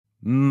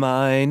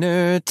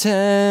Minor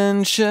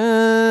Tensions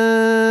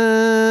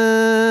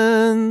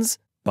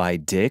by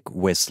Dick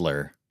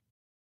Whistler.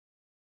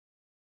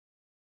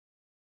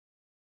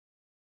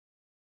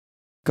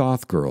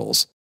 Goth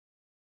girls.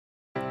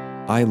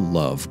 I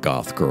love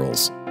goth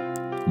girls.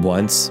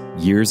 Once,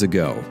 years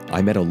ago,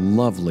 I met a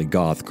lovely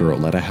goth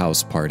girl at a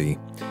house party.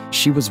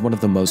 She was one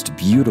of the most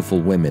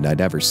beautiful women I'd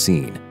ever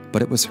seen,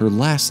 but it was her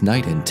last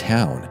night in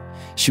town.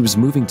 She was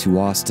moving to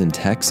Austin,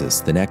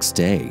 Texas the next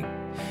day.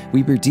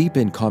 We were deep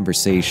in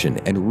conversation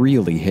and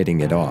really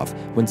hitting it off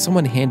when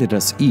someone handed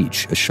us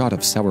each a shot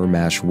of sour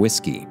mash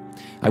whiskey.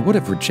 I would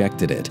have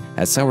rejected it,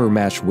 as sour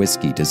mash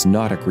whiskey does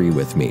not agree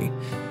with me,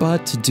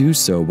 but to do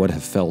so would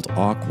have felt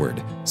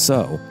awkward.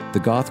 So, the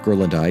goth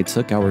girl and I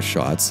took our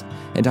shots,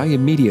 and I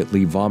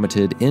immediately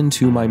vomited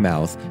into my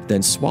mouth,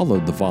 then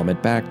swallowed the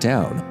vomit back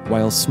down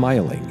while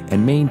smiling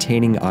and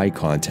maintaining eye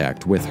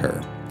contact with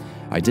her.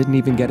 I didn't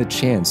even get a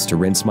chance to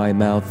rinse my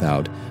mouth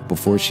out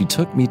before she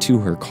took me to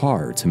her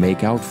car to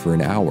make out for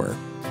an hour.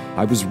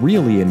 I was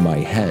really in my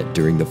head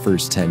during the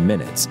first 10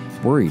 minutes,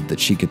 worried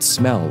that she could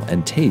smell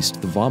and taste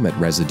the vomit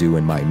residue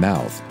in my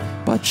mouth,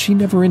 but she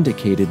never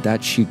indicated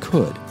that she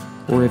could,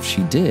 or if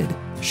she did,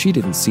 she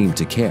didn't seem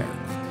to care.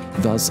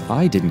 Thus,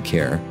 I didn't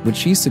care when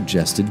she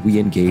suggested we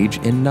engage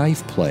in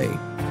knife play.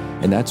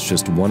 And that's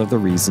just one of the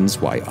reasons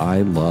why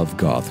I love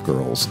goth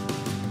girls.